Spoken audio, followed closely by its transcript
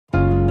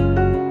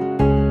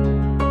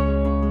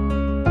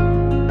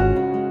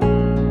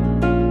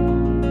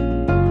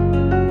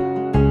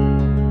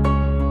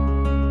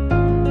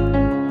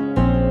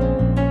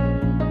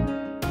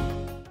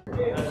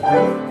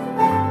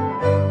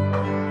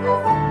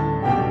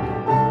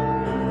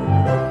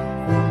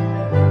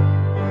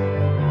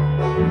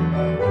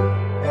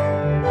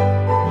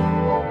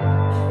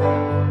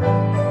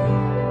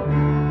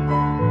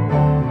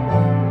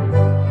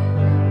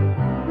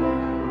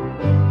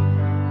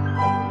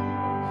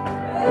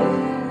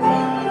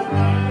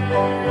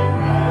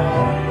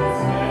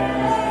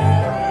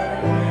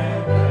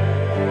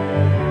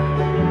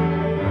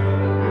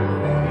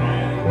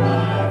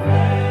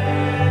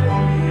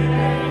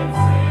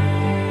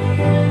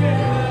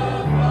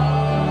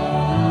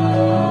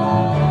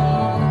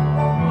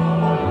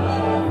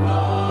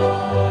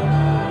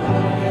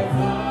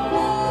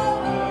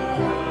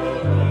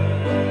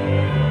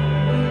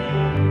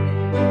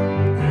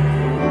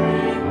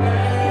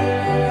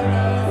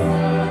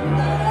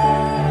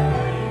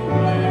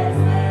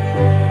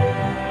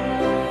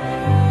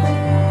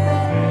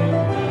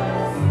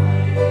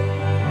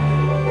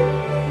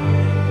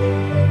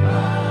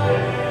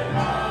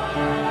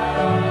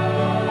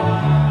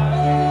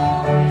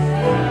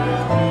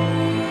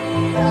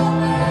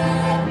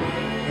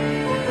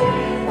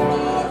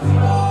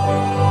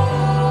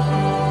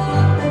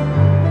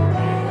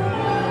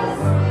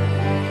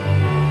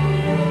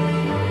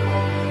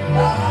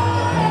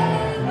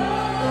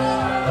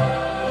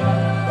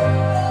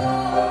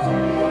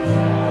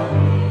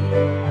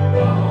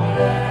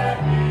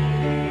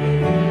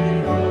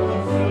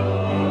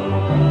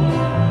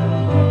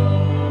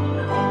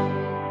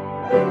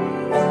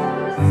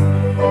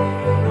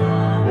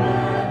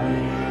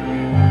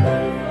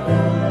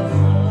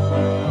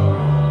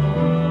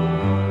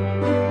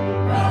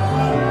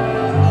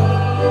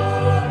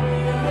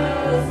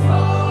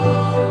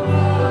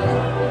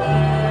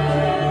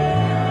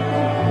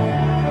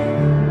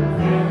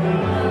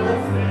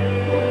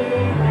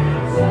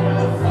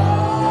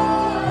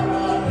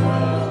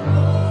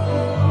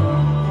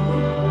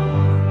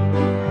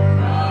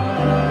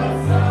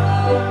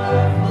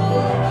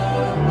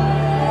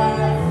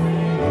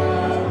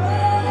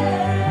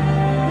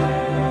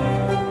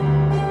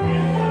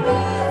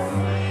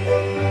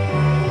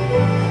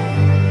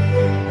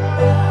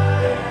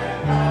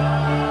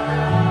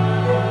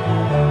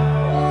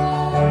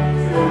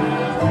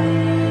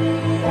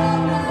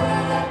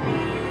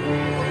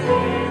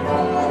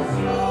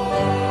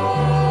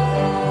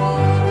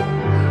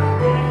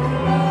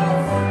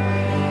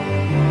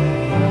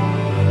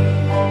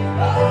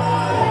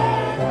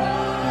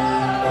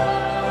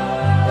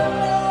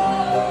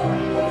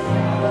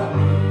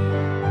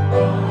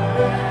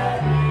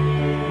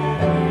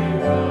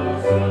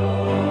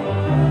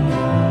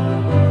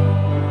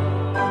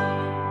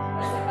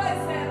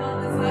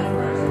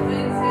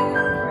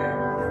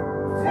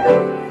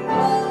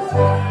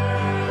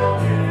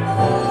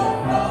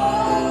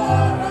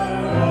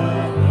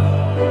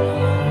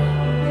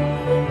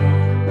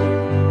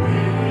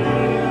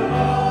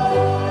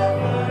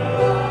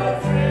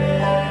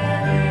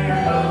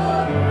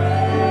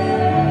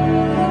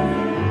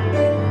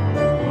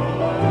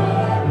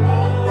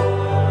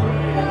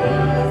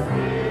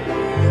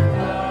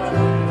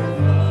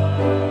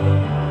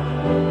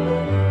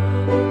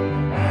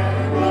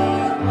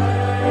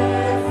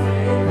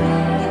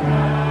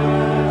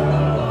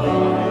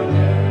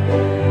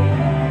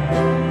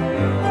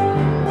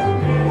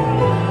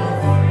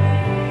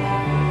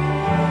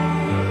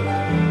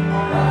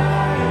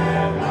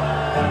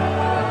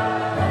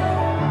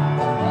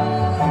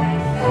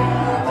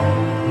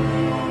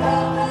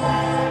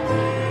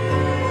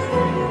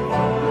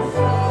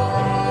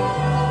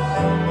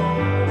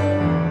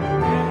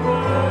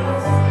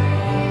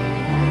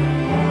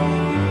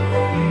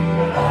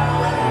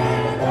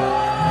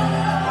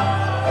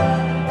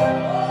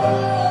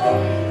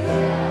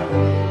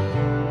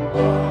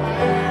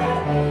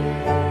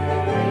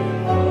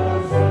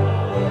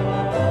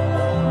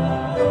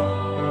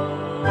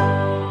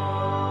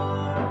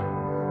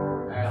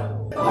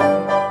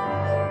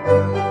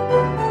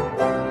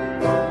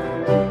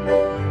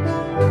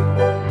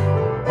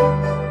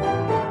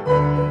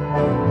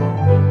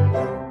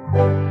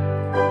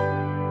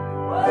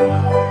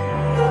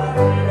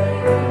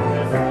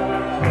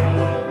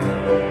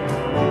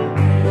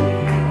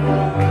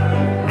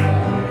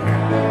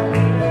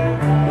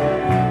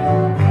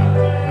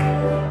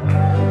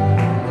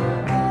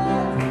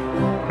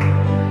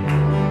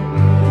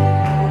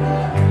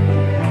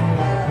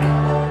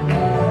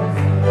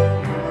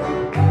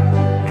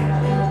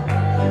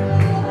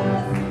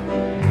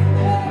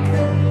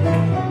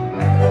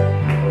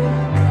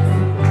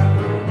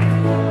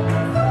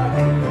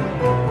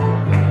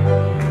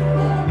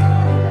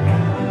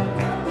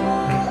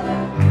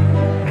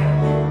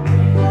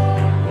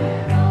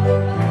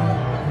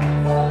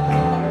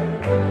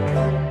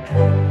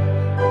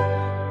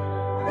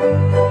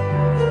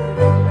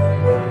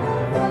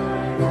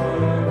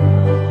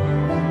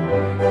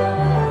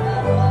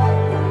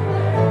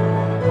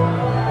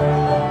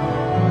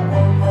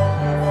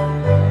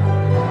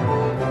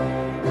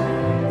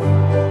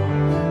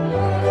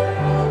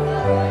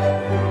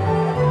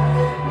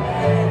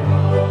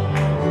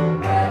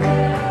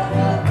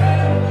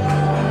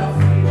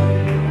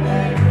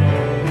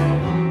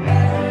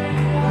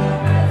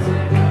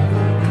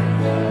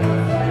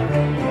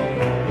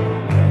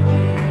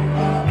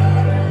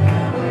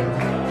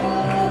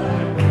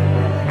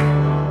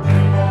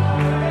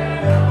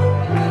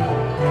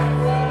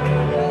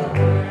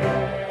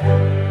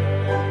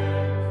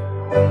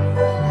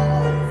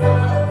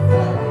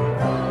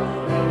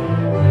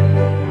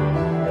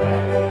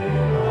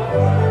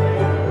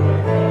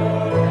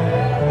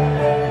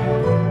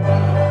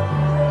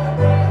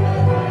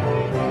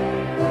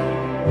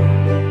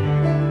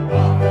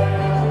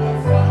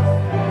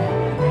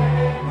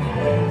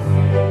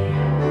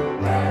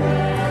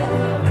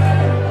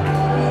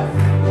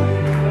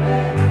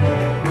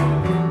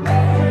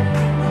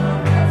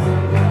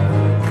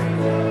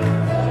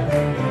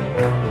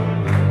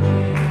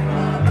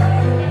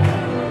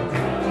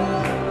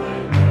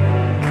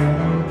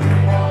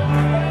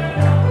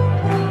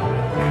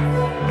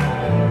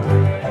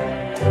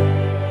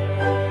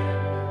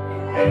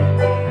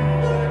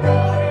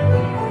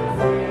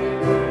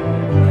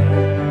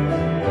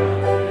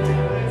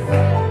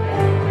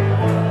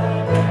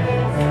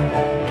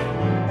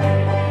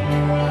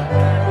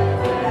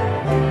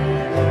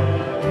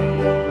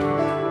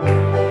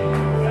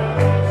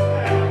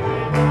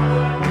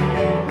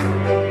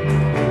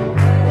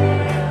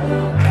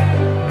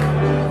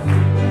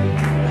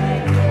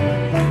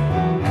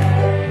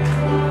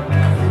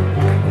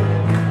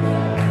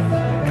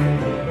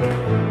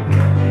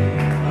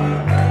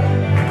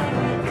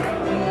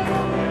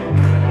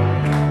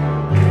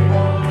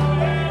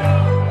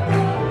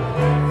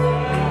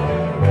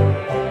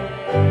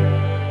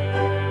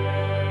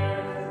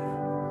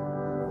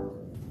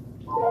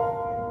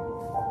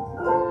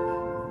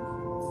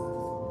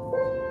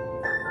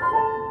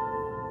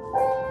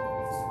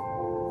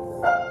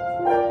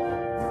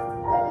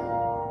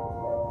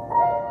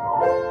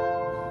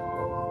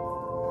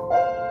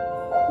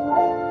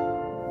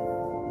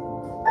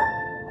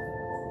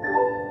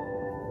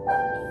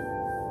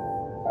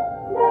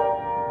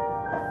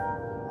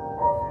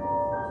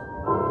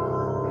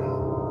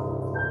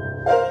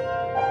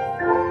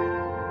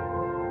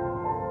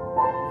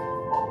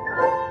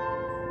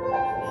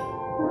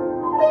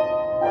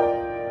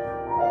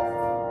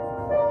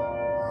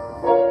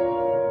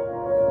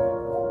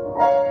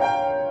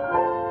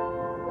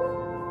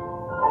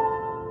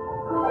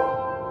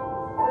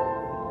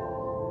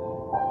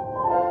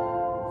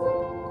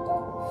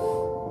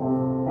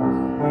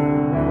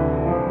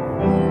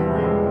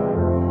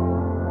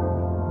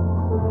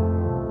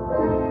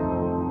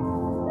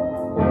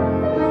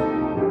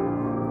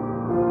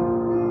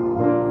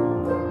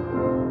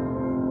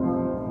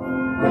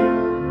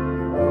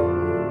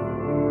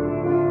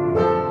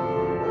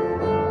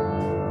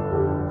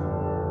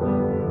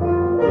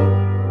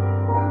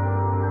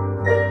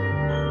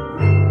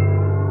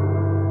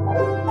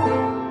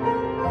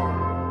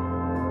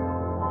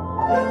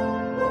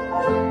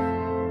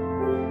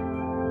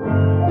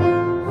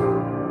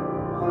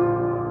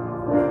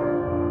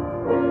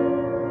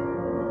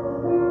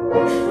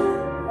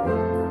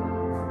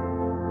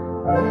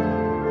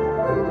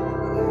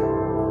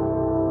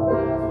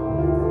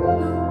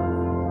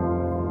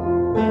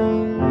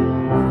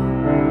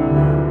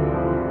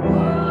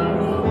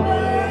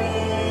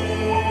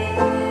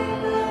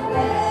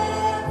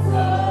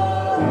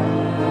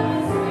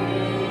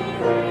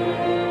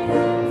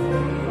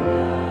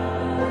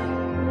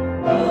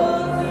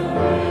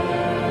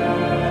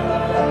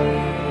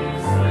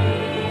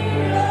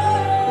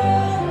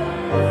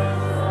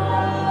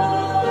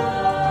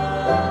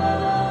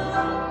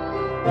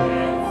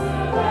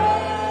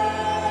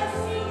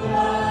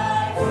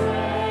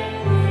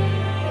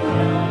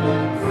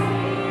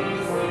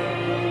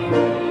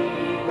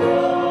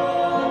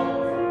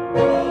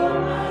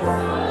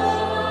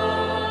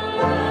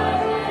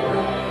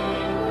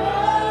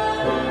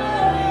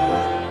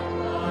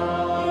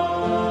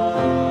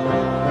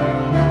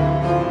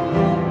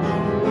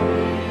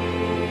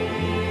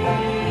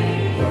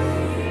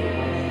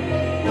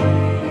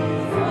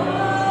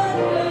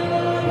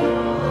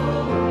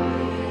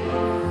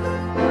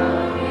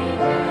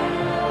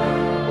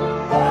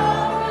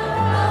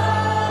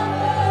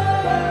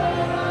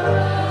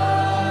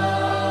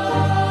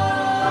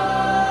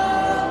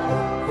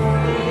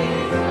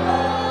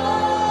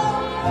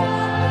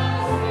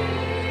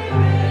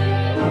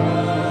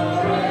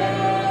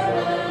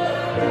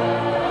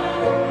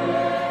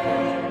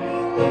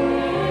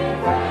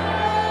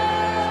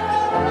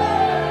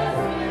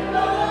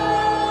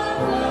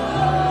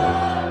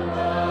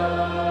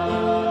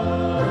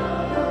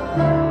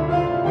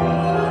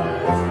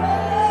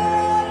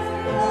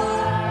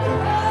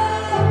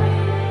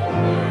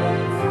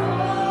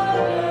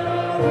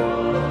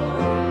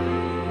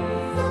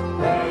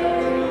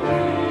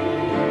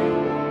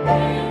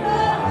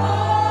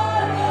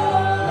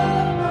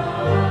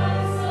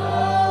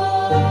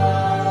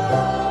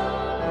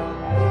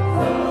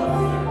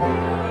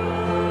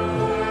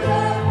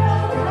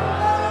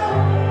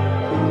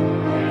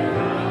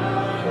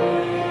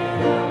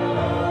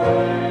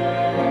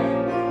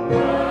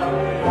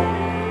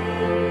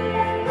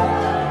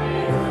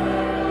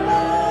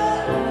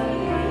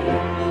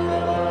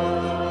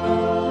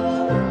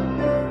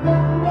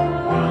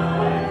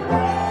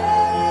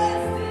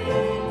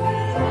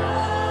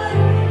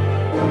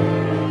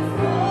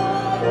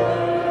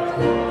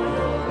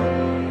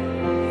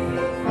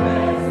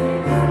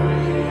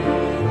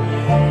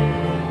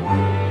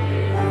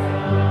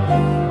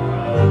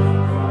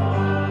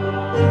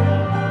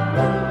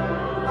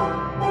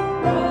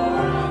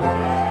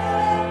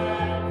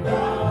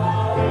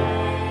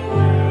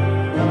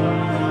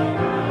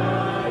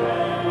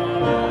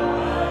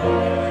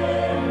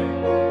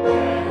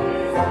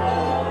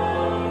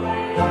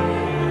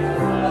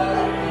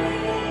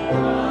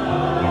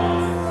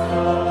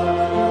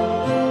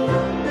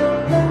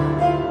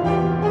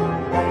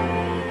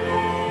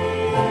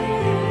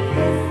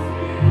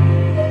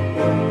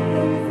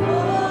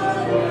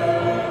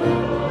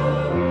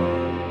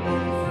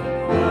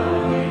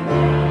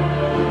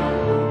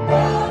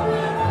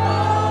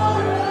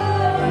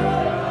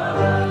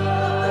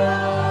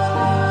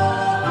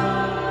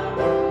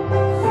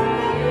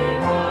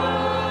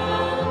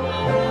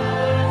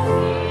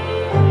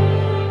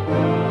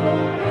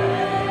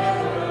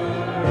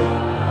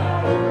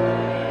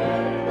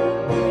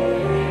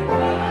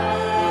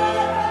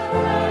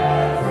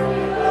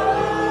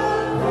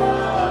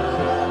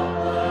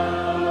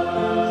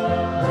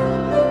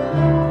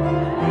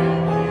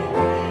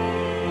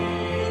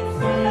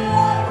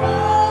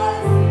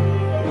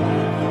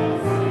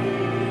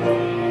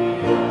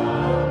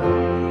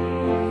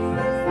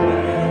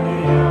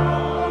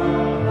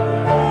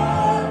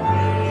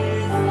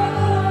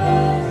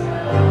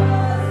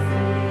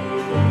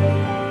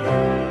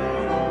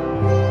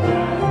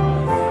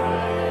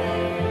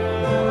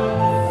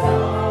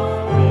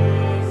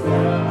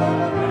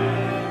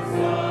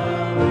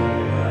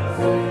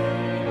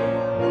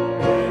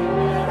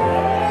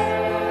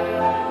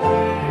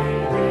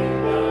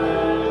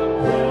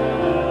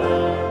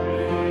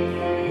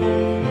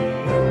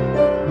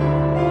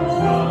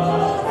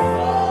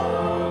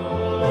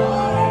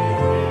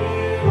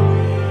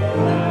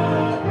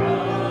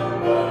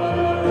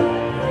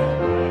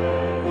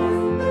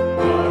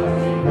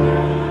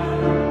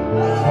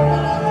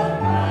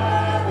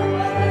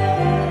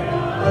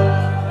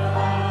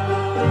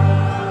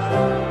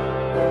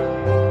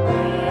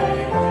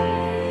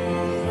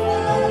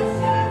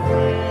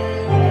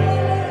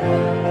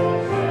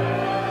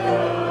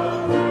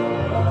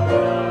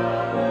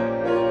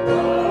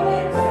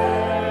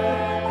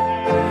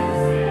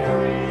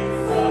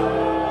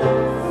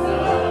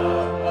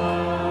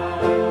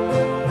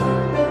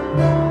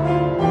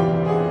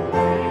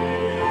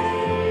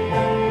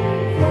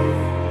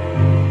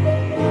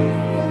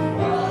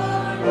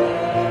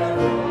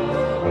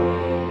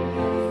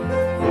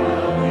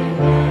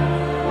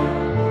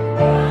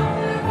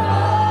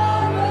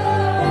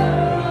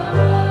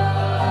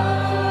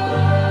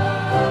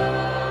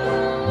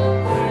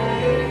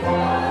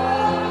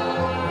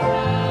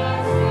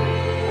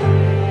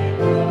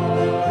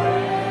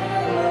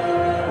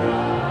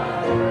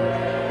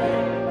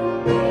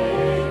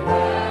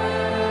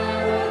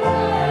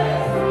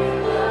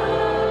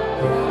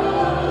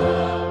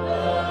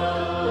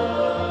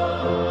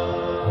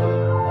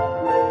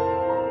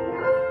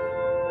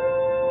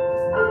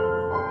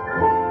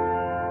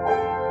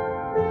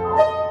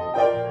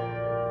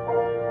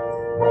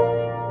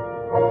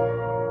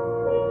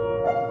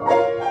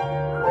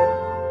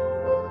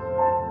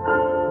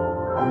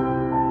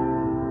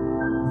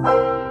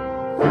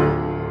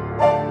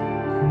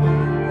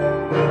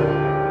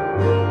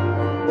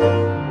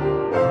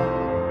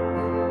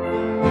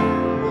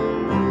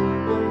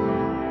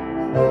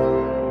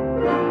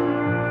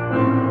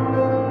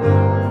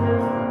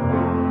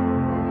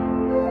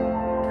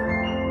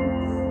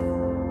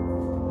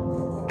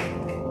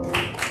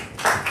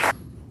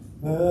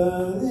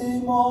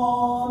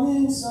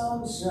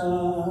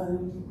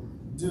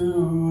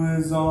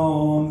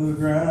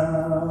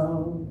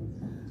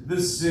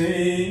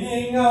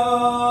singing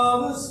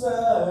of a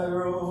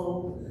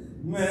sparrow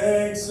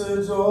makes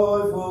a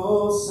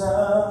joyful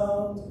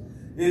sound.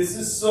 It's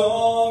a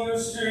song of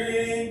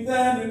strength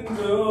and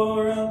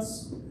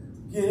endurance,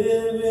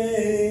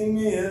 giving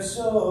me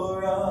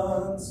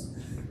assurance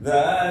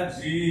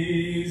that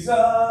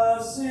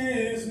Jesus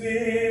is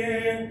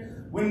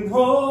near when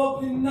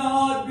hope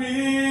cannot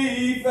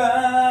be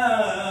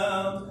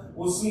found.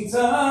 Well,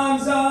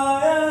 sometimes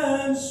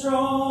I am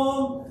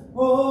strong,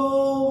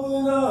 oh,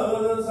 but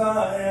others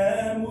I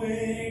am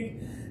weak.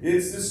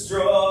 It's the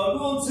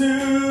struggle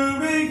to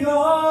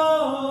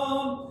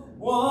become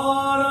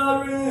what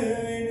I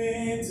really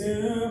need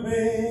to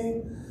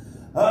be.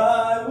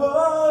 I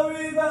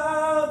worry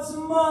about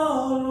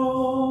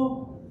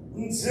tomorrow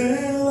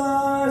until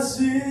I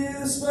see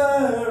the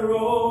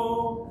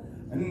sparrow,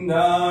 and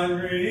I'm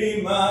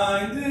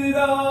reminded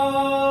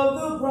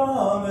of the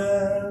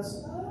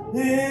promise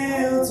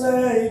He'll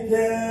take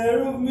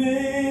care of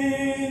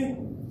me.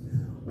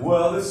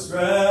 Well, the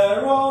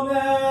sparrow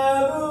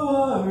never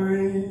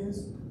worries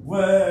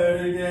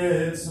where to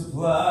get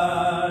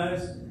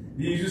supplies.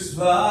 He just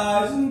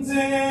flies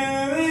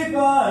until he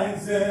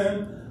finds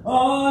them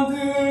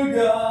under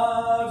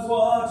God's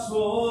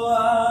watchful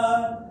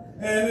eye.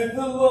 And if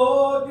the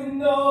Lord can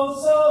know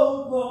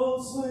so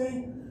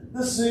closely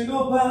the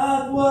single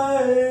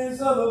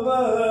pathways of a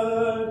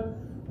bird,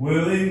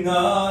 will He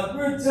not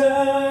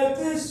protect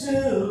His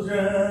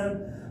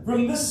children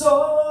from this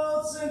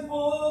old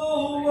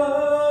sinful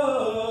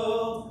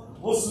world?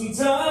 Well,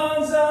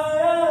 sometimes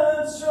I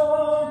am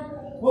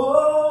strong,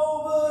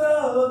 oh, but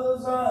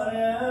others I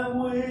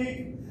am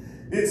weak.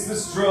 It's the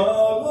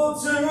struggle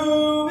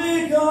to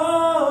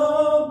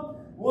become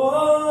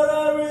what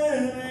I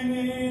really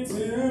need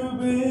to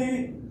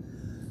be.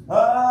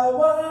 I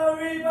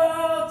worry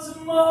about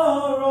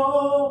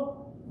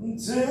tomorrow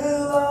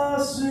until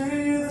I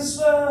see the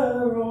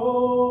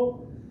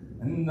sparrow,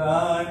 and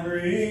I'm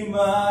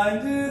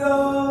reminded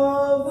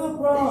of the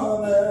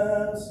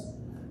promise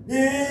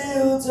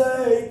He'll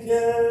take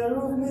care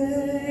of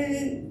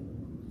me.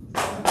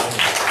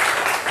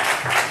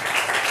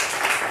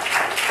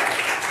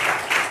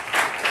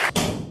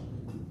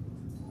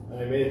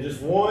 Amen.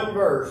 Just one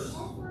verse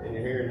in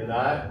your hearing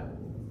tonight.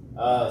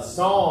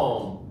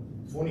 Psalm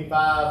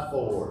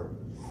 25:4.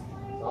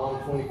 Psalm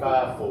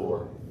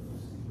 25:4.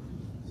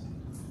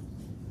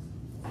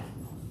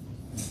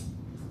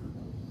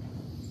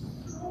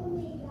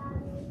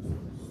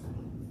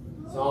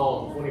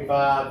 Psalm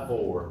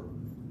 25:4.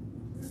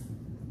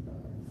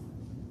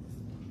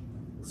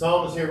 The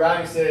psalmist here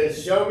writing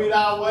says, "Show me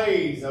thy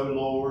ways, O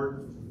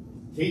Lord.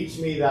 Teach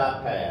me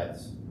thy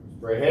paths."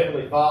 For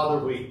Heavenly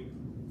Father, we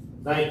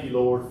thank you,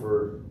 Lord,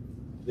 for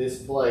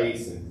this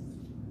place and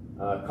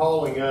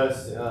calling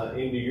us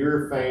into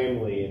your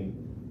family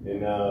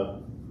and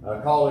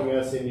calling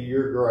us into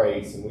your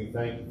grace. And we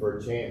thank you for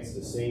a chance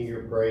to sing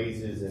your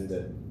praises and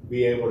to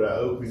be able to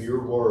open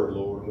your word,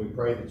 Lord. And we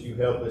pray that you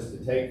help us to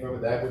take from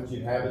it that which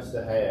you'd have us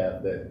to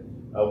have, that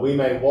we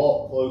may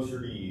walk closer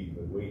to you.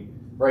 And we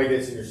pray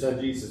this in your Son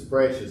Jesus'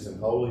 precious and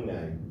holy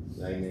name.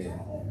 Amen.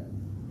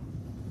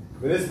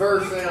 Will this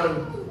verse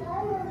sound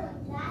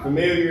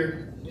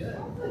familiar?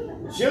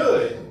 It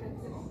should.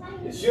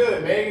 It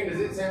should. Megan, does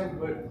it sound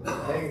good?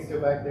 Megan's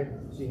still back there?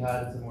 She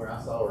hiding somewhere. I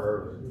saw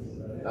her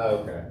earlier. Oh,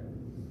 okay.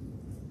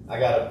 I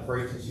got up to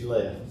preach and she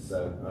left.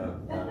 So,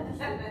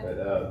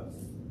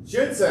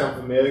 should sound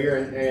familiar.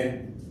 And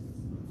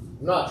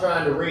I'm not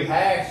trying to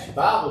rehash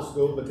Bible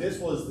school, but this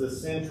was the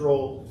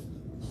central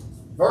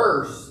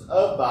verse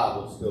of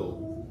Bible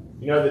school.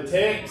 You know, the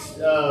text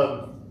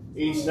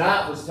each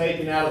night was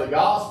taken out of the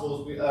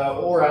Gospels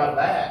or out of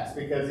Acts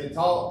because it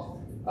talked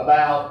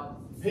about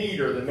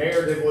Peter. The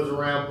narrative was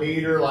around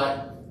Peter, like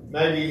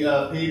maybe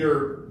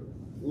Peter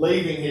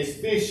leaving his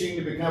fishing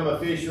to become a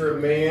fisher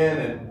of men,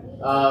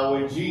 and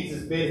when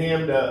Jesus bid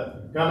him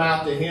to come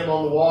out to him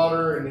on the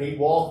water, and he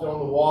walked on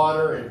the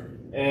water,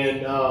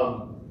 and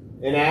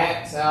in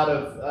Acts out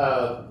of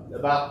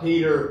about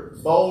Peter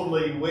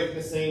boldly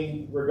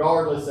witnessing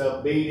regardless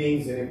of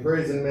beatings and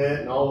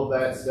imprisonment and all of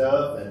that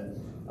stuff, and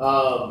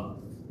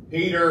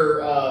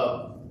Peter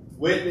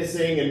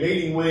witnessing and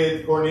meeting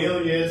with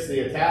Cornelius, the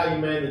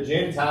Italian man, the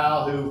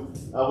Gentile, who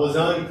was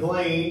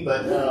unclean,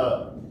 but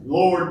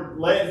Lord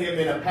led him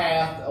in a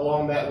path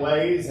along that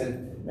ways.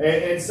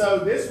 And so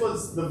this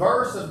was the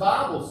verse of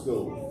Bible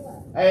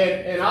school.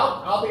 And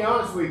I'll be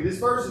honest with you, this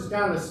verse has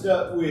kind of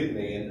stuck with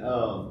me.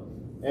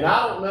 And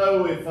I don't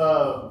know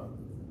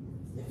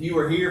if you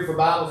were here for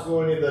Bible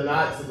school any of the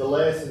nights of the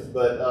lessons,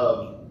 but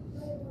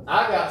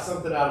I got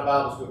something out of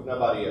Bible school that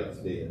nobody else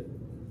did.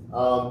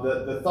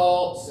 The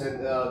thoughts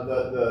and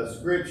the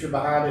scripture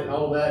behind it and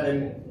all that.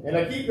 And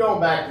I keep going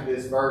back to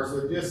this verse.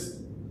 So just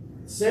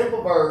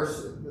simple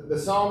verse. The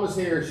psalmist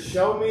here,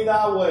 "Show me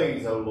thy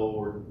ways, O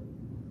Lord.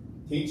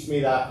 Teach me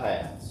thy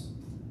paths."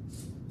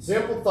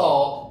 Simple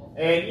thought.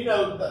 And you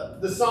know,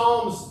 the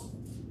Psalms,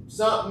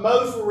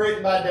 most were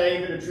written by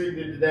David,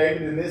 attributed to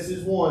David, and this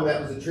is one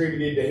that was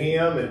attributed to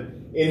him.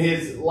 And in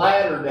his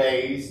latter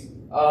days,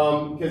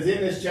 because in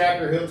this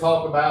chapter he'll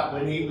talk about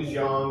when he was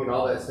young and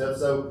all that stuff.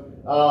 So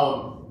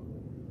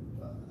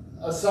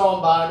a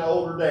psalm by an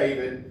older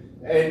David.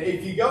 And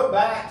if you go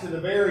back to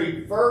the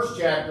very first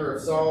chapter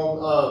of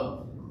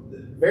Psalm,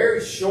 very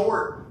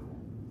short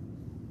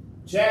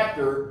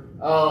chapter,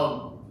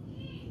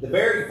 the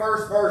very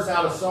first verse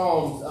out of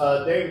Psalms,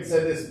 David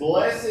said this: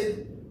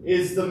 "Blessed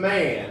is the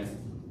man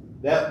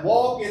that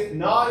walketh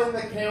not in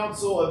the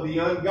counsel of the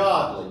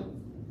ungodly,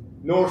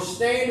 nor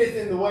standeth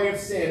in the way of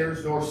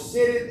sinners, nor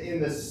sitteth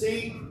in the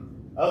seat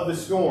of the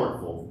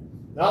scornful."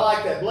 And I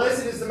like that.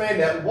 Blessed is the man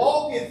that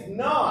walketh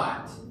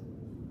not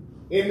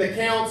in the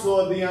counsel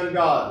of the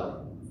ungodly.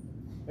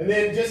 And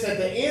then just at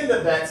the end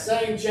of that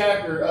same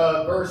chapter,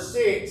 verse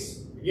 6,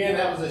 again,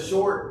 that was a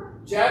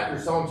short chapter,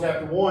 Psalm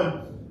chapter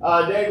 1,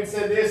 David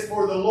said this: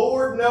 "For the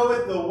Lord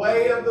knoweth the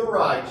way of the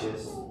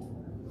righteous,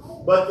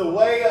 but the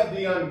way of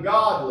the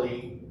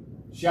ungodly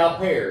shall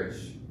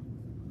perish."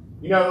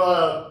 You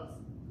know,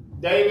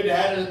 David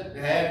had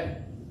a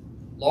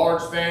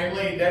large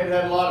family. David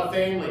had a lot of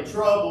family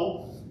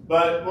trouble,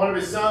 but one of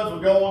his sons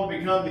would go on to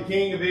become the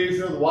king of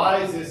Israel, the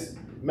wisest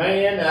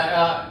man,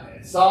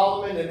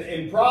 Solomon. And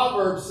in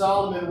Proverbs,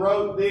 Solomon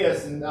wrote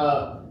this in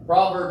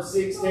Proverbs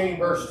 16,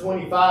 verse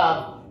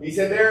 25. He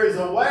said, "There is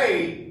a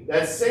way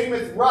that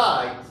seemeth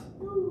right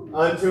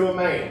unto a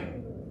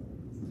man."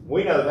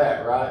 We know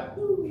that, right?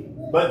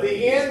 "But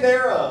the end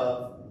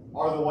thereof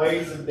are the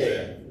ways of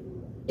death."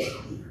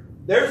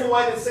 There's a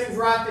way that seems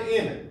right to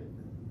Emmett.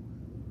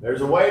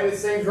 There's a way that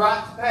seems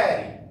right to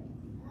Patty.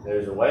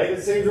 There's a way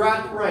that seems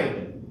right to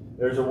Raymond.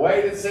 There's a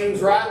way that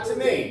seems right to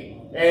me.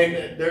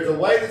 And there's a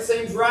way that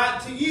seems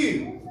right to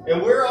you.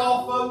 And we're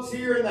all folks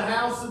here in the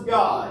house of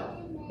God.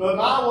 But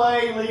my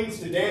way leads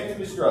to death and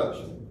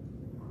destruction.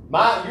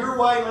 Your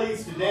way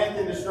leads to death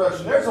and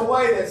destruction. There's a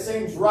way that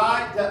seems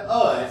right to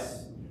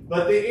us,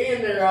 but the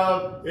end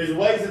thereof is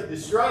ways of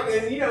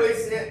destruction. And you know,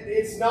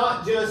 it's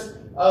not just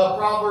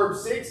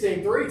Proverbs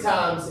 16. 3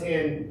 times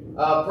in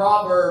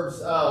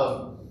Proverbs,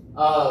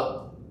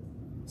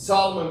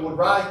 Solomon would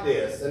write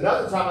this.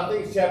 Another time, I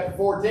think it's chapter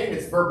 14,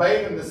 it's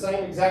verbatim the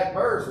same exact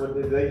verse.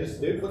 Did they just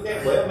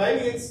duplicate? Well,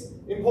 maybe it's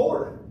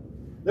important.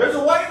 There's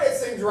a way that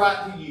seems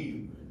right to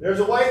you. There's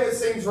a way that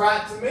seems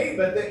right to me,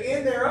 but the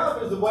end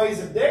thereof is the ways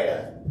of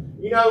death.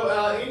 You know,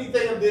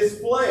 anything of this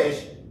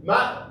flesh,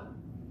 my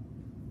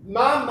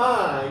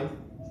mind,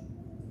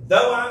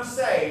 though I'm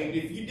saved,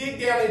 if you dig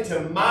down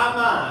into my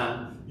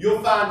mind,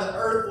 you'll find the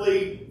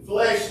earthly,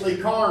 fleshly,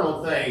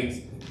 carnal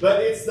things.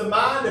 But it's the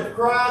mind of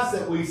Christ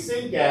that we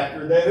seek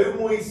after, that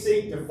whom we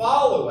seek to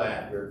follow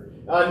after.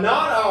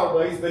 Not our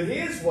ways, but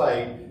His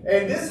way.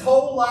 And this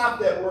whole life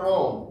that we're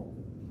on,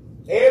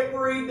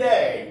 every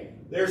day,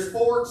 there's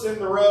forks in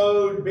the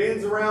road,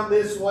 bends around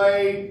this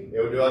way.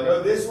 Do I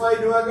go this way?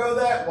 Do I go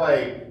that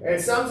way? And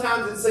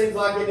sometimes it seems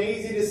like an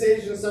easy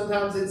decision.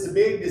 Sometimes it's a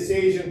big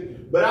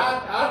decision. But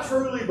I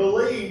truly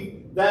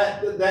believe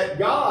that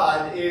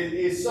God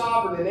is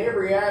sovereign in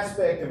every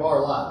aspect of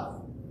our life.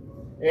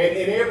 And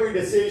in every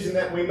decision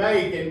that we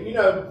make. And, you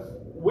know,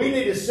 we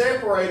need to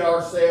separate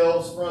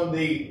ourselves from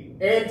the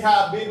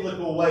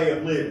anti-biblical way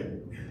of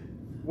living.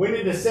 We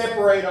need to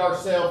separate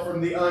ourselves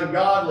from the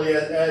ungodly,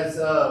 as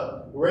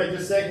read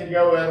just a second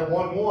ago out of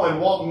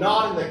 1:1. "Walk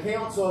not in the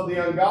counsel of the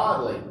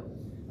ungodly."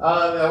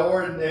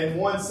 Or in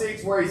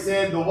 1:6 where he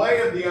said, "The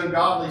way of the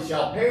ungodly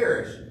shall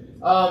perish."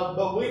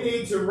 But we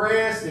need to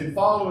rest and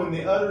follow in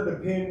the utter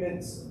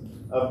dependence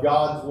of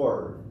God's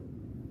Word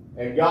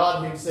and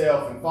God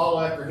Himself and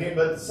follow after Him.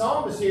 But the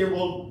psalmist here,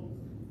 well,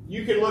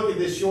 you can look at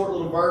this short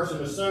little verse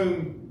and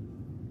assume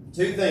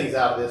 2 things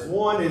out of this.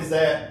 One is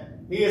that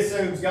he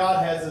assumes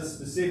God has a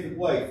specific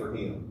way for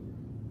him.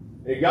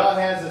 That God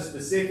has a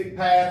specific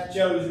path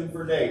chosen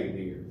for David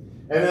here.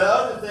 And the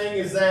other thing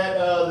is that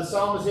the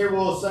psalmist here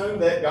will assume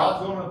that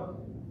God's going to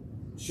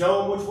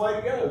show him which way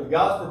to go.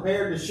 God's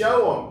prepared to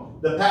show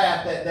him the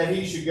path that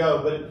he should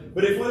go.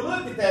 But if we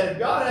look at that, if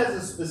God has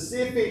a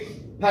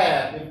specific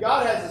path, if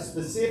God has a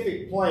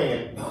specific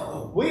plan,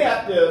 we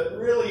have to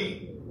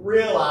really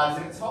realize,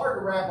 and it's hard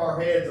to wrap our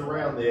heads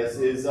around this,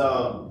 is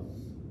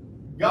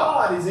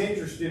God is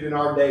interested in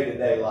our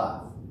day-to-day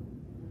life.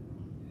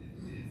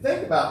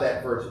 Think about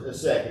that for a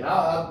second.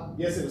 I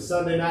guess it was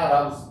Sunday night.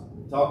 I was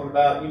talking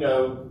about,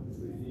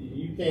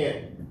 you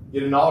can't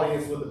get an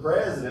audience with the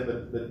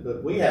president,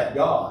 but we have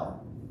God.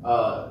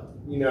 A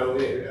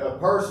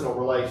personal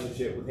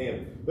relationship with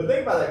Him. But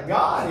think about that.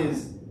 God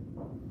is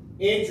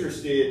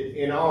interested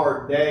in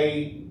our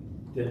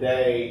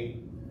day-to-day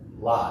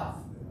life.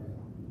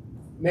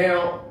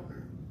 Now,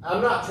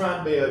 I'm not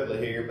trying to be ugly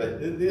here, but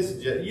this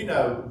is just,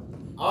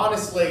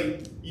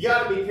 honestly, you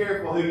got to be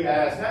careful who you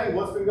ask. Hey,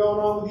 what's been going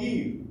on with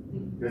you?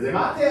 Because they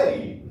might tell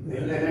you,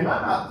 and they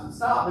might not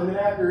stop. And then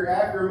after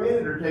a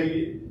minute or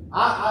two,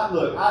 I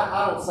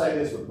don't say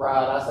this with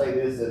pride. I say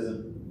this as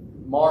a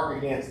mark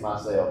against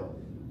myself.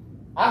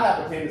 I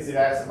have a tendency to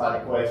ask somebody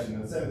a question,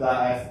 and as soon as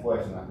I ask the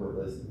question, I quit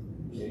listening.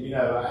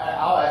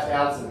 I'll ask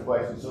Allison a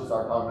question. She'll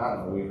start talking. I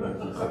don't know what you think.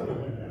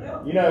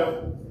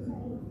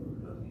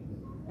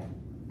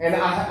 and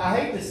I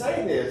hate to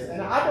say this,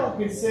 and I don't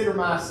consider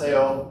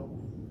myself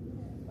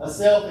a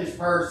selfish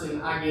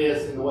person, I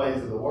guess, in the ways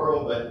of the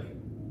world, but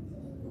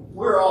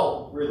we're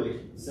all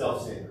really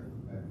self-centered.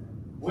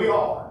 We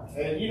are.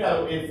 And you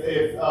know,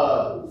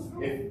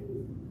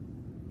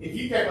 if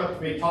you came up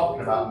to me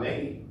talking about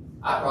me,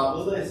 I'd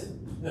probably listen.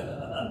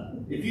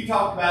 If you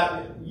talk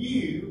about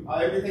you,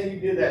 everything you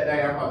did that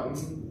day, I'm like,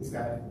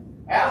 okay.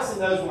 Allison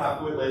knows when I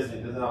quit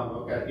listening because I'm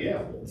okay.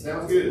 Yeah,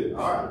 sounds good.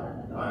 All right.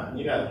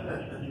 You know,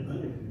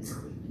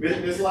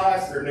 Miss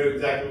Laster knew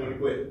exactly when to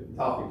quit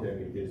talking to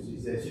me because she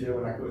said she knew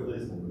when I quit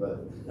listening.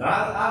 But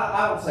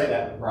I don't say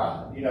that with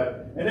pride, you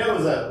know. And there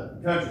was a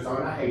country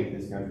song. I hated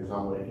this country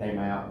song when it came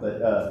out,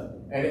 but I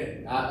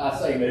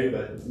say new,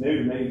 but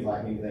new to me is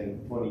like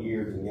anything 20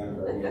 years and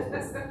younger, I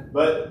guess.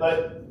 But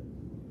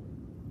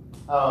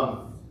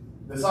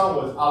the song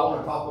was "I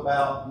Want to Talk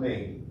About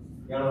Me."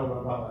 Y'all know what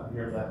I'm talking about? You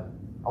heard that?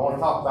 I want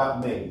to talk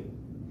about me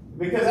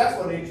because that's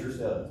what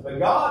interests us. But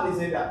God is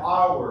into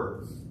our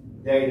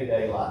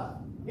day-to-day life.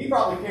 He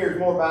probably cares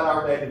more about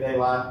our day-to-day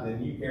life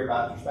than you care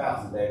about your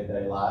spouse's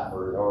day-to-day life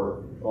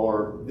or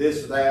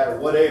this or that or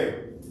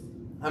whatever.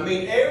 I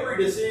mean, every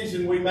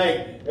decision we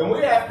make, and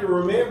we have to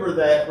remember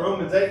that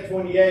Romans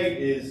 8:28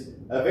 is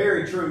a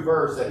very true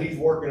verse, that He's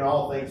working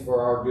all things for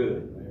our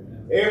good.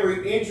 Amen.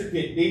 Every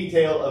intricate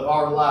detail of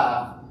our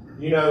life,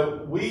 you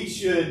know, we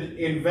should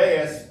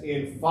invest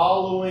in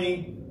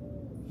following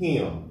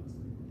Him,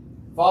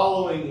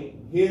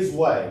 following His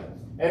way.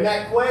 And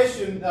that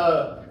question,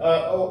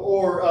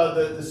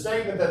 the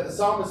statement that the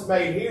psalmist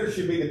made here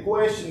should be the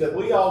question that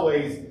we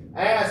always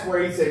ask,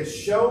 where he said,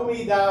 "Show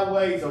me thy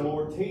ways, O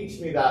Lord,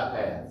 teach me thy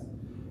paths."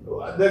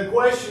 The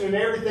question in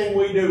everything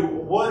we do,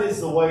 what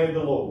is the way of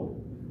the Lord?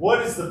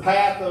 What is the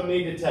path I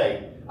need to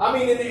take? I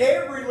mean, in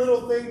every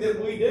little thing that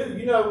we do,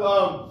 you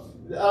know,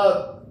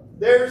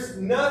 there's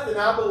nothing,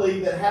 I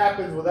believe, that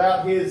happens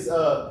without His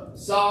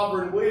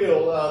sovereign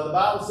will. The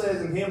Bible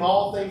says in Him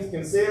all things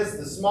consist.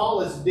 The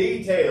smallest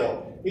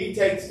detail He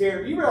takes care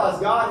of. You realize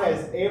God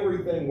has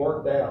everything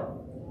worked out.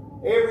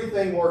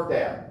 Everything worked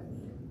out.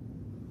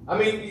 I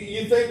mean,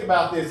 you think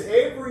about this.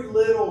 Every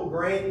little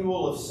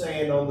granule of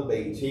sand on the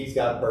beach, He's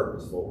got a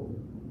purpose for.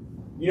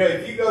 You know,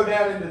 if you go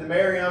down into the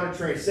Mariana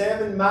Trench,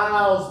 7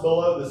 miles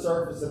below the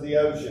surface of the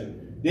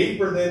ocean,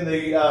 deeper than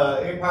the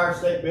Empire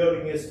State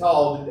Building is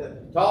tall,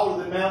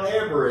 taller than Mount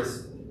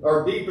Everest,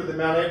 or deeper than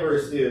Mount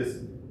Everest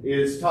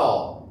is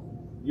tall.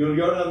 You'll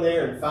go down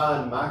there and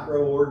find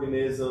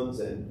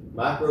microorganisms and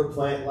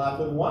microplant life.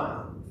 And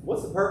why?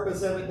 What's the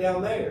purpose of it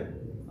down there?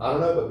 I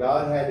don't know, but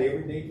God had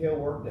every detail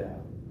worked out.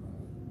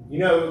 You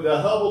know,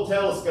 the Hubble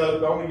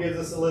telescope only gives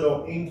us a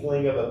little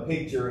inkling of a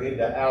picture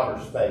into outer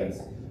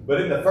space.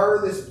 But in the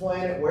furthest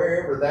planet,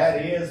 wherever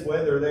that is,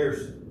 whether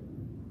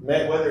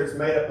it's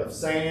made up of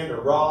sand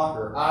or rock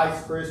or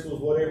ice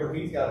crystals, whatever,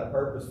 He's got a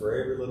purpose for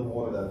every little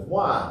one of those.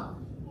 Why?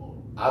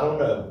 I don't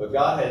know. But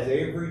God has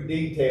every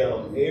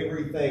detail of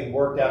everything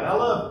worked out. And I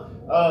love,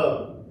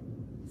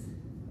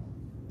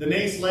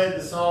 Denise led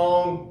the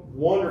song,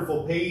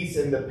 Wonderful Peace,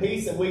 and the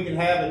peace that we can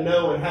have in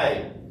knowing,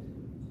 hey,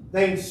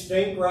 things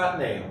stink right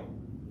now.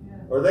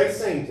 Or they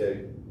seem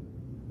to.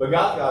 But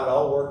God's got it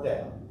all worked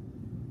out.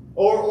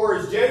 Or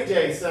as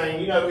JJ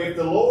saying, you know, if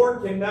the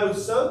Lord can know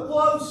so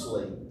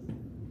closely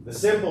the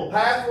simple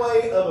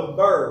pathway of a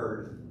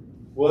bird,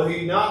 will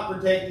He not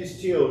protect His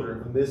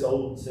children from this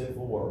old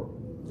sinful world?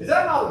 Is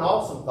that not an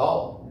awesome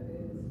thought?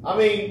 I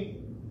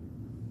mean,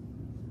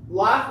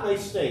 life may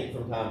stink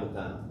from time to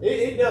time.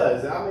 It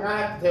does. I mean,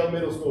 I have to tell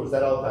middle schoolers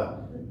that all the time.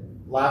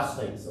 Life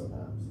stinks sometimes.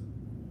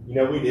 You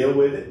know, we deal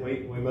with it.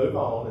 We move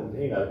on, and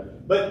you know.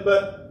 But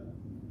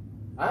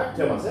I have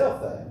to tell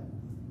myself that.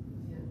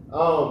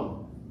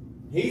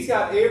 He's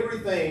got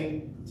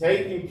everything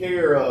taken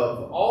care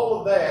of, all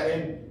of that.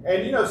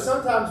 And you know,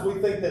 sometimes we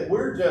think that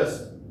we're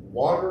just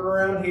wandering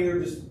around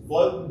here, just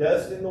floating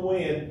dust in the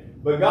wind.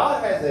 But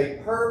God has a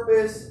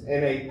purpose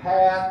and a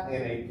path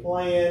and a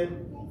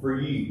plan for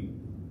you.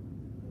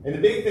 And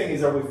the big thing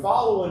is, are we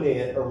following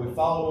it, or are we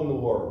following the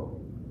world?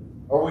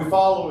 Are we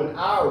following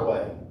our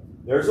way?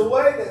 There's a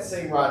way that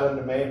seemed right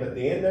unto man, but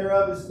the end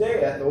thereof is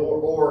death.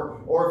 Or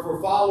if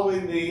we're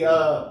following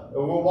we're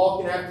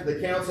walking after the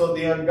counsel of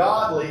the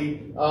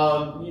ungodly,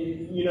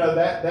 you know,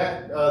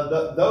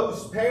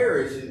 those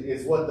perish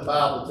is what the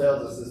Bible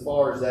tells us as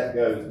far as that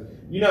goes.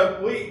 You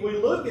know, we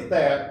look at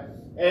that,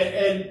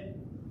 and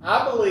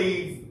I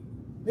believe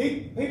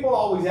people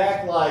always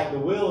act like the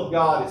will of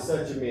God is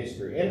such a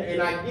mystery.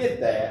 And I get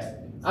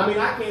that. I mean,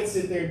 I can't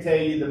sit there and tell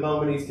you the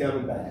moment He's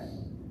coming back.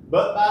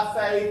 But by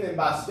faith and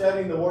by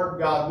studying the Word of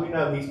God, we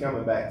know He's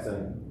coming back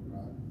soon.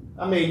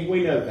 I mean,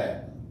 we know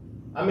that.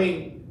 I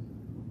mean,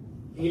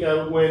 you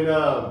know, when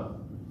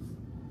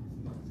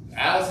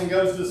Allison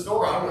goes to the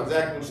store, I don't know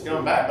exactly when she's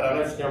coming back, but I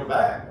know she's coming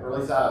back. Or at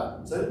least I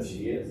assume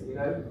she is, you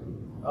know.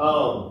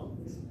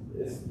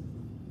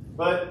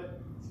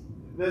 But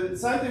the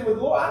same thing with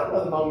the Lord. I don't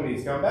know the moment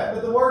He's coming back,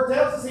 but the Word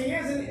tells us He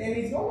is, and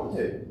He's going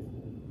to.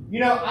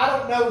 You know, I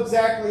don't know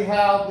exactly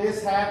how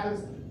this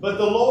happens, but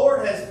the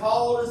Lord has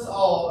called us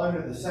all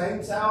under the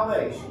same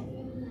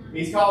salvation.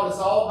 He's called us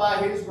all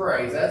by His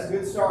grace. That's a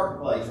good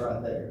starting place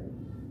right there.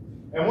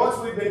 And once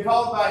we've been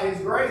called by His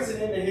grace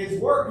and into His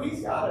work,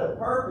 He's got a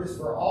purpose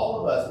for all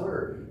of us.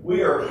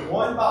 We are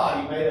one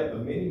body made up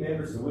of many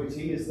members, of which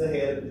He is the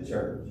head of the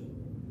church.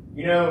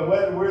 You know,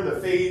 whether we're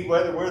the feet,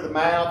 whether we're the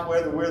mouth,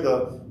 whether we're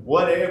the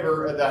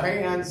whatever, the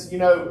hands, you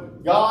know,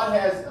 God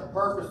has a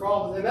purpose for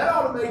all of us. And that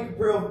ought to make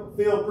you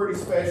feel pretty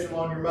special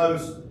on your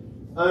most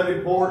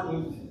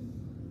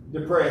unimportant,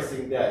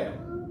 depressing day.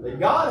 That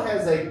God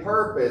has a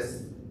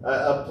purpose,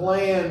 a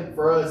plan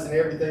for us in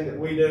everything that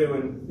we do.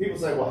 And people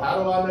say, well,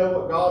 how do I know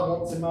what God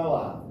wants in my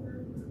life?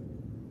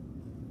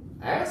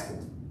 Ask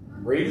Him.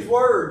 Read His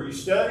Word. You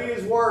study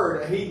His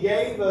Word. He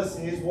gave us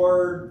His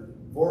Word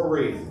for a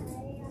reason.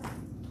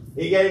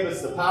 He gave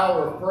us the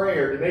power of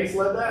prayer. Denise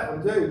led that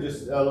one too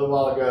just a little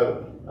while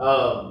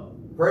ago.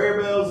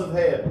 Prayer bells of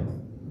heaven.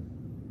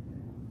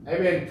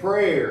 Amen.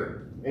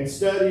 Prayer and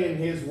studying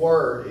His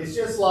Word. It's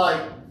just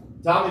like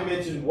Tommy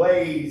mentioned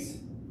Waze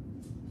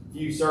a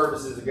few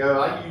services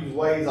ago. I use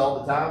Waze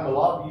all the time. A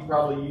lot of you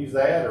probably use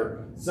that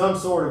or some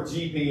sort of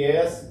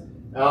GPS.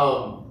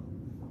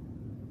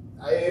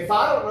 If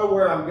I don't know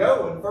where I'm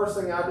going, first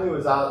thing I do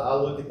is I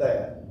look at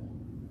that.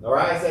 All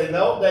right? I say,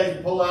 no, they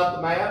pull out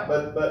the map,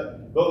 but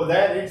with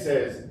that, it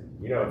says,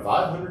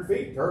 500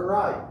 feet, turn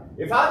right.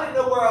 If I didn't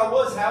know where I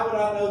was, how would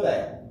I know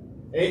that?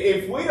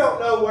 If we don't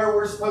know where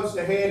we're supposed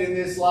to head in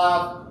this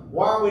life,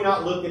 why are we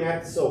not looking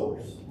at the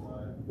source?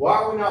 Why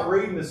are we not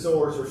reading the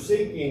source or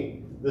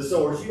seeking the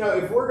source?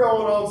 If we're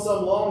going on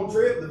some long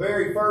trip, the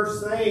very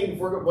first thing, if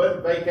we're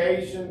going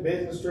vacation,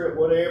 business trip,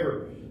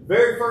 whatever,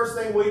 very first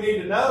thing we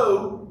need to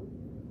know,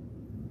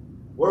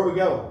 where are we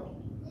going?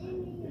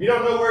 If you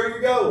don't know where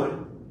you're going,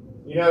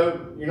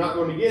 you're not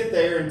going to get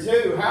there. And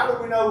two, how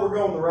do we know we're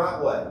going the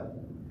right way?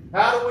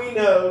 How do we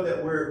know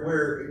that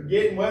we're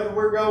getting, whether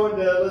we're going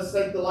to, let's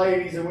take the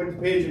ladies and went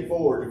to Pigeon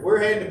Forge. If we're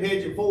heading to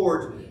Pigeon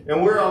Forge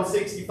and we're on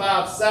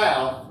 65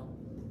 South,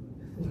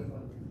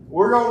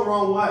 we're going the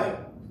wrong way.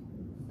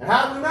 And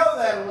how do we know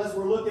that unless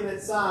we're looking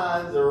at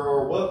signs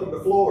or welcome to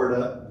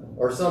Florida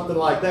or something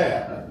like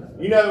that?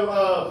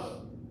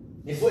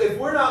 If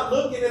we're not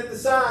looking at the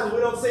signs, we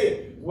don't see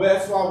it. Well,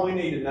 that's why we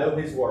need to know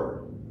His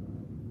Word.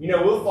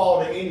 We'll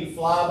fall to any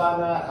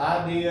fly-by-night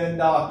idea and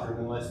doctrine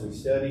unless we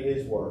study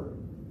His Word.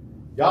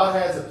 God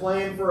has a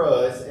plan for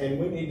us, and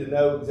we need to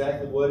know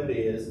exactly what it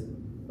is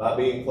by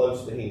being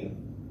close to Him,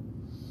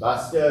 by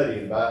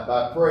studying,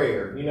 by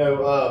prayer.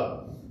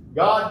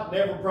 God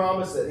never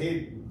promised that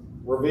He'd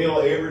reveal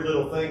every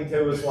little thing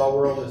to us while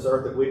we're on this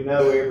earth, that we'd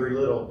know every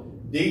little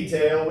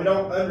detail. We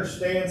don't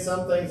understand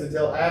some things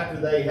until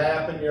after they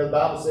happen. The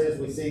Bible says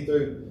we see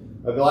through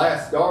a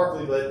glass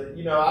darkly, but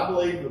I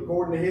believe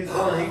according to His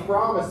Word, He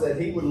promised that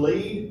He would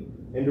lead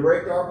and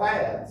direct our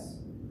paths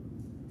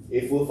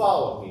if we'll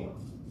follow Him.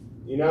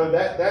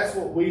 That's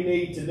what we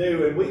need to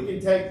do, and we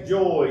can take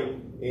joy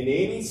in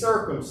any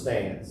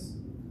circumstance,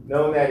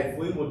 knowing that if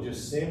we will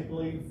just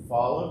simply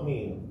follow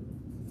Him,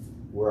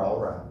 we're all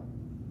right.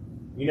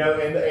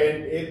 And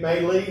it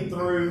may lead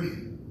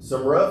through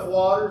some rough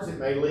waters, it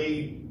may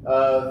lead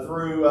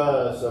through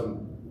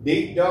some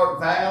deep, dark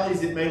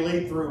valleys, it may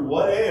lead through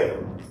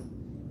whatever.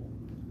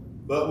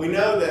 But we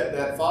know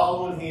that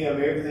following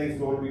Him, everything's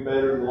going to be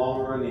better in the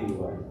long run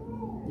anyway.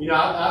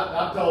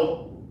 I've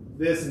told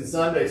this in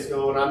Sunday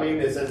school, and I mean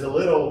this as a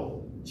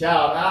little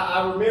child.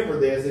 I remember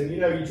this, and you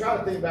try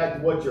to think back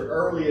to what your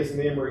earliest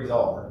memories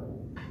are.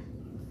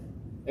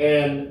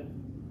 And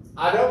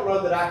I don't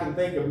know that I can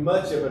think of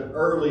much of an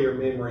earlier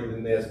memory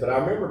than this, but I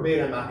remember being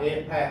at my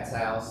Aunt Pat's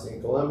house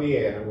in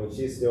Columbiana when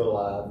she's still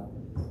alive.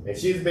 And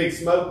she was a big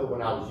smoker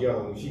when I was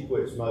young. She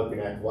quit smoking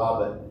after a while,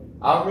 but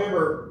I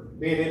remember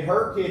being in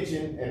her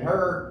kitchen, and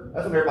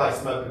that's when everybody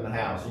smoked in the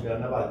house.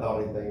 Nobody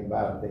thought anything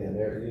about it then.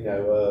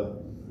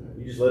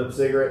 You just lit up a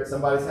cigarette at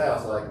somebody's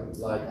house,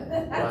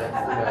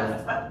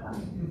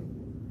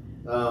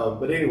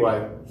 but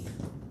anyway.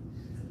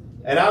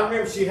 And I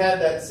remember she had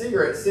that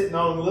cigarette sitting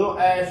on a little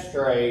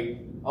ashtray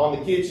on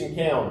the kitchen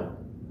counter.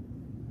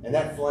 And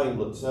that flame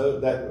looked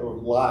or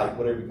light,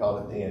 whatever you call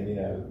it then,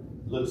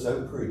 looked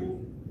so pretty.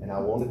 And I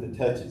wanted to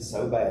touch it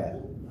so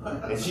bad.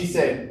 And she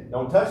said,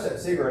 don't touch that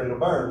cigarette, it'll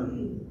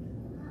burn.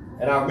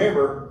 And I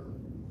remember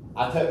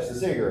I touched the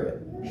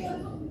cigarette.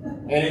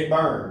 And it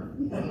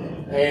burned.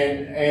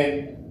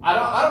 And I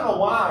don't know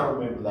why I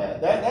remember that.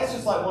 That's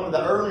just like one of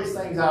the earliest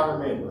things I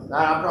remember.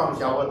 Now, I promise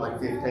you I wasn't like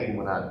 15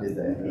 when I did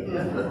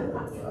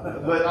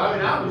that. But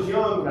I was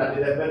young when I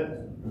did that.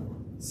 But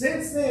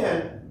since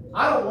then,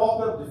 I don't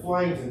walk up to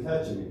flames and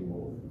touch them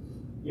anymore.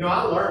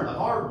 I learned the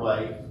hard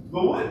way.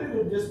 But wouldn't it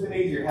have just been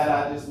easier had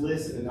I just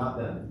listened and not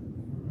done it?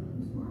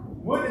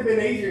 Wouldn't it have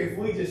been easier if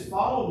we just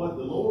followed what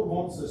the Lord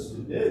wants us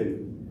to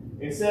do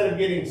instead of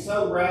getting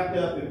so wrapped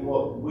up in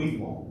what we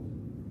want?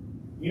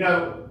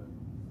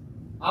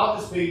 I'll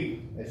just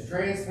be as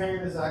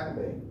transparent as I can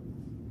be.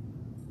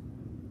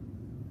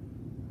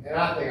 And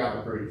I think I'm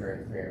a pretty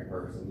transparent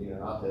person.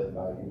 I'll tell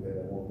everybody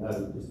that I won't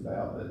know just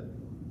about. But,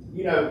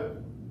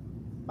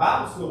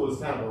 Bible school was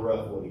kind of a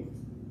rough week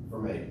for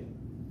me.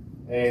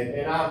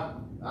 And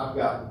I've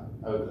got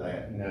over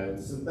that. You know,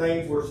 some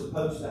things were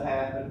supposed to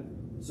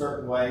happen a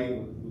certain way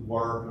with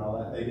work and all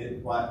that. They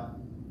didn't quite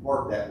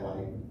work that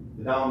way.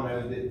 The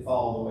dominoes didn't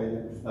fall the way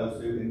they were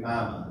supposed to in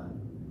my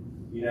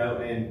mind. You know,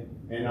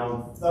 and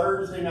on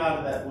Thursday night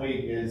of that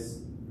week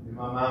is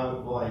my mind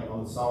went blank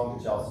on the song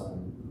that y'all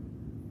sang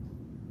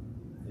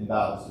in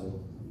Bible school.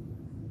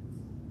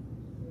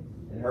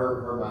 And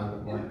her mind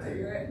went blank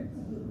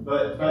too.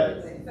 But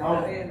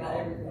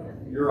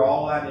you're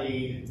all I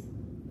need.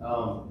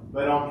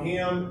 But on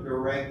Him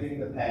directing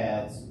the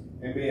paths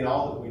and being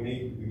all that we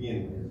need to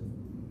begin with.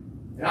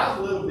 And I was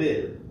a little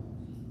bitter.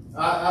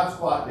 I was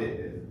quite a bit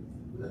bitter.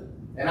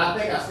 And I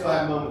think I still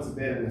have moments of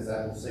bitterness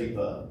that will seep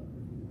up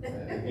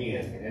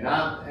again. And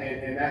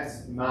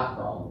that's my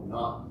problem,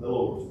 not the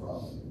Lord's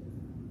problem.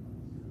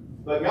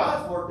 But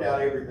God's worked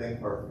out everything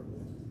perfectly.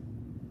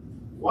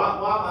 Why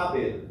am I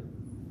bitter?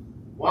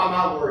 Why am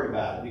I worried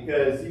about it?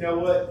 Because you know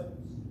what?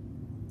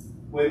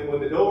 When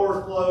the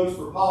door closed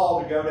for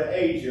Paul to go to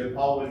Asia,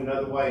 Paul went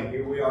another way. And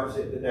here we are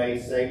sitting today,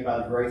 saved by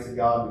the grace of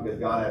God because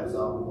God had a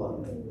sovereign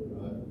plan.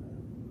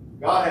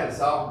 God had a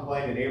sovereign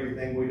plan in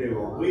everything we do.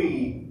 Are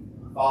we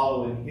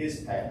following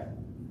His path?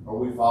 Or are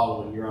we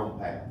following your own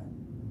path?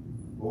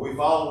 Are we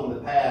following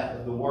the path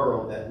of the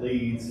world that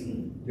leads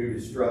to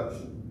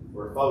destruction,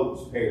 where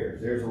folks perish?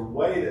 There's a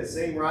way that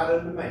seems right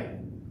unto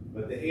man,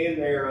 but the end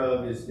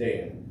thereof is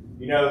death.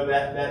 You know,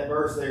 that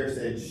verse there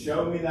said,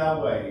 show me thy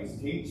ways,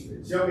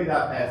 show me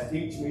thy paths,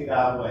 teach me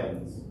thy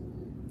ways.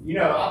 You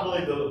know, I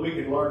believe that we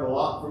can learn a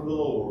lot from the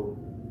Lord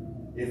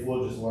if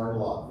we'll just learn a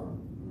lot from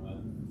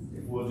Him.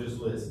 If we'll just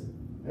listen.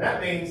 And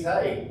that means,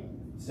 hey,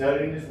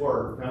 studying His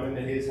Word, coming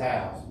to His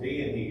house,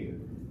 being here,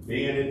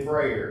 being in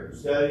prayer,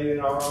 studying in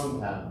our own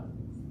time.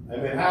 I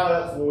mean, how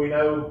else will we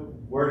know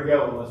where to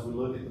go unless we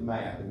look at the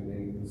map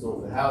and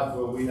sort of how else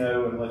will we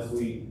know unless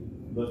we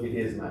look at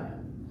His map,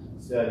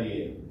 study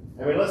it.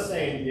 I mean, let's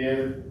stand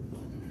together.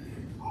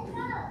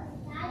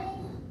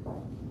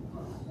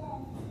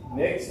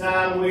 Next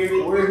time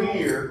we're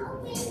here,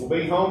 will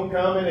be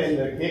homecoming and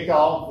the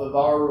kickoff of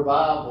our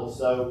revival.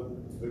 So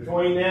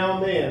between now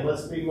and then,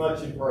 let's be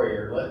much in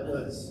prayer.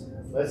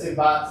 Let's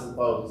invite some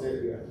folks.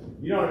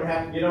 You don't even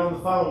have to get on the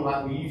phone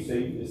like we used to.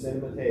 You can just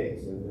send them a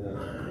text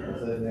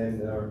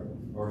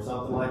or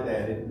something like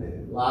that.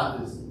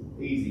 Life is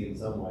easy in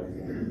some ways.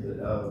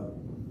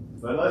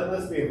 But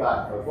let's be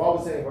invited, folks. What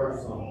was that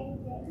verse song?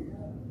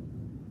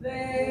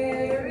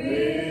 There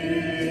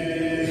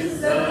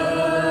is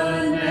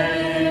a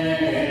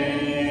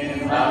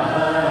name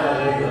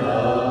I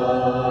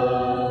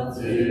love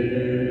to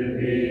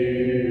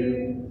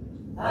hear.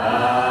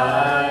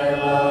 I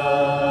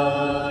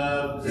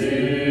love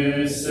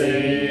to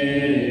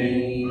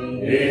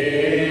sing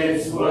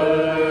its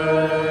word.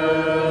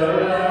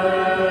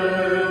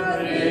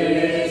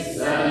 It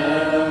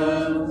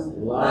sounds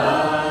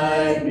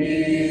like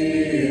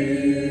music.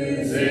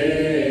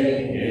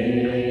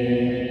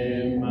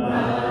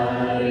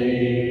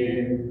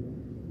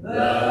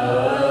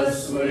 The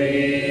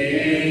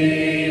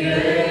sweetest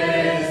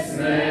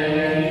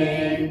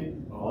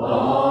name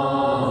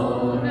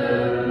on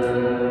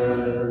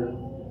earth.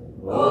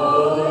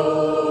 Oh,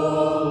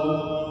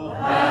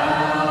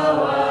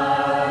 how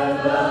I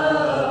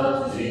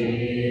love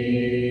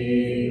Jesus.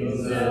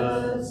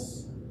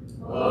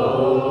 Oh,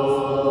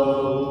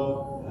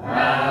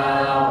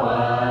 how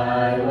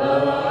I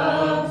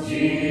love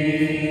Jesus.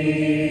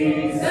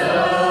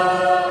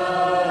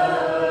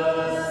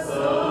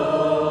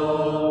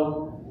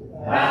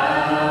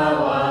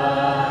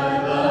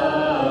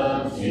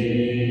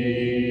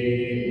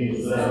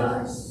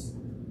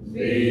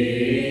 Because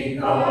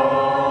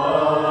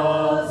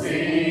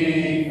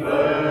He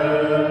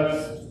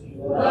first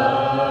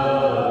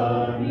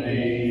loved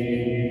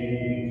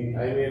me.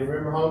 Amen.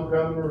 Remember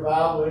homecoming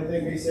revival?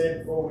 Anything we said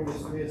before we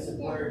dismiss in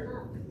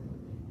prayer?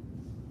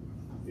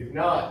 If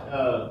not,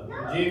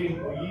 Jimmy,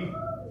 will you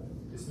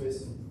dismiss?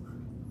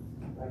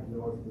 Thank you,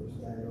 Lord, for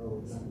staying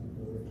over. Thank you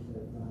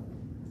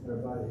for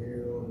everybody here,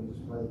 Lord, and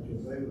just pray that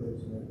you'll be with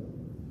us and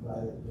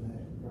everybody at the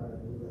national prayer.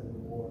 We let the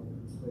Lord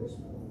bless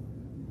them.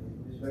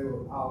 Just be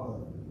with all of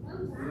them.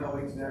 You know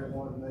each and every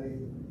one of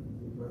me.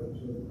 We pray that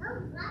you'll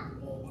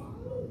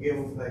give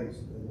them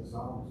peace, as the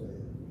song said.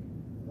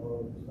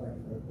 Lord, just thank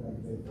you for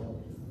everything,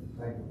 Lord.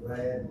 Thank you,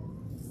 Brad.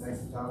 Thank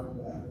you, Tommy,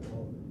 about it,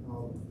 Lord.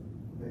 All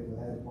the people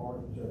that had a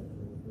part of the church,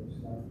 Lord. Just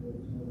thank you for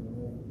this new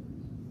and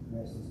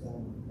that's the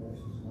thing,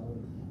 precious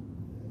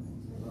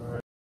Lord.